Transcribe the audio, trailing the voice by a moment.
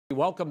We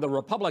welcome the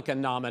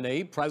Republican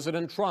nominee,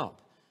 President Trump,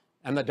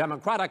 and the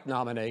Democratic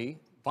nominee,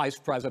 Vice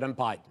President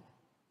Biden.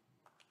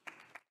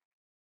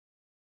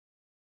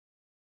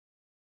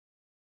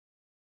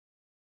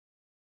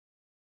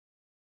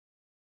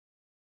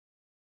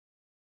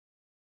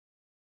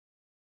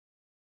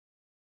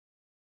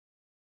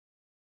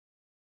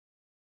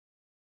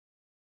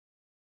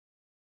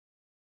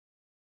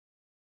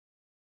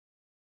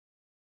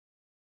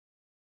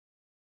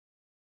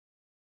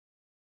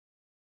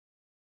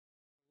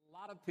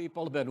 A lot of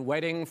people have been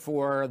waiting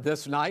for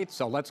this night,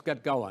 so let's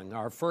get going.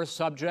 Our first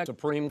subject,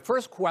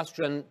 First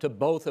question to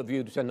both of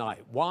you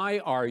tonight. Why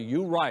are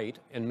you right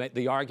in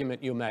the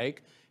argument you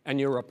make and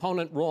your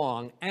opponent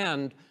wrong?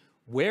 And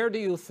where do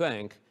you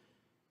think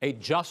a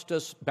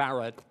Justice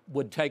Barrett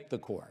would take the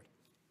court?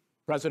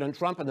 President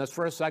Trump, in this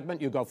first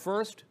segment, you go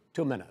first,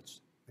 2 minutes.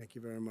 Thank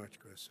you very much,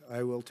 Chris.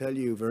 I will tell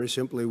you very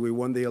simply, we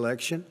won the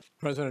election.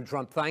 President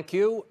Trump, thank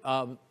you.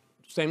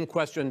 Same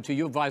question to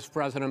you, Vice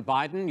President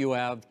Biden. You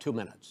have 2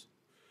 minutes.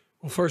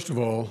 Well, first of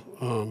all,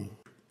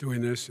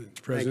 doing this, as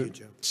President,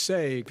 Joe.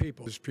 say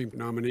people, the Supreme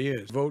nominee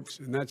is votes,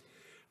 and that's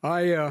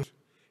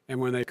and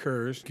when that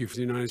occurs, thank you for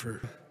the United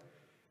States.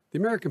 The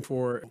American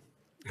four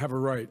have a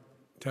right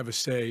to have a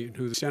say in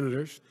who the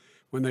senators,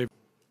 when they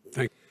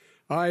think.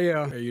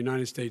 A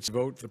United States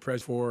vote for the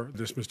president for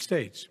dismissed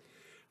states.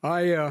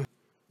 Looking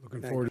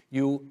forward.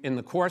 You, in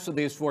the course of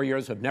these 4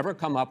 years, have never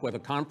come up with a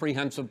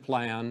comprehensive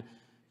plan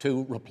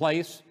to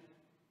replace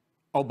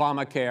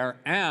Obamacare,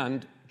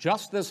 and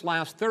just this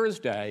last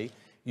Thursday,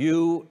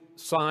 you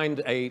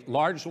signed a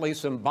largely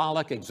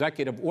symbolic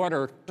executive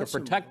order to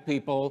protect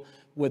people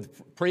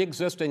with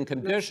pre-existing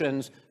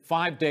conditions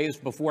 5 days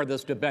before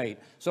this debate.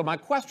 So my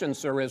question,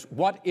 sir, is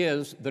what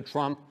is the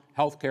Trump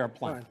health care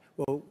plan?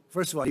 Well,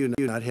 first of all, you're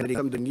not heading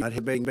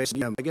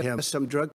some drug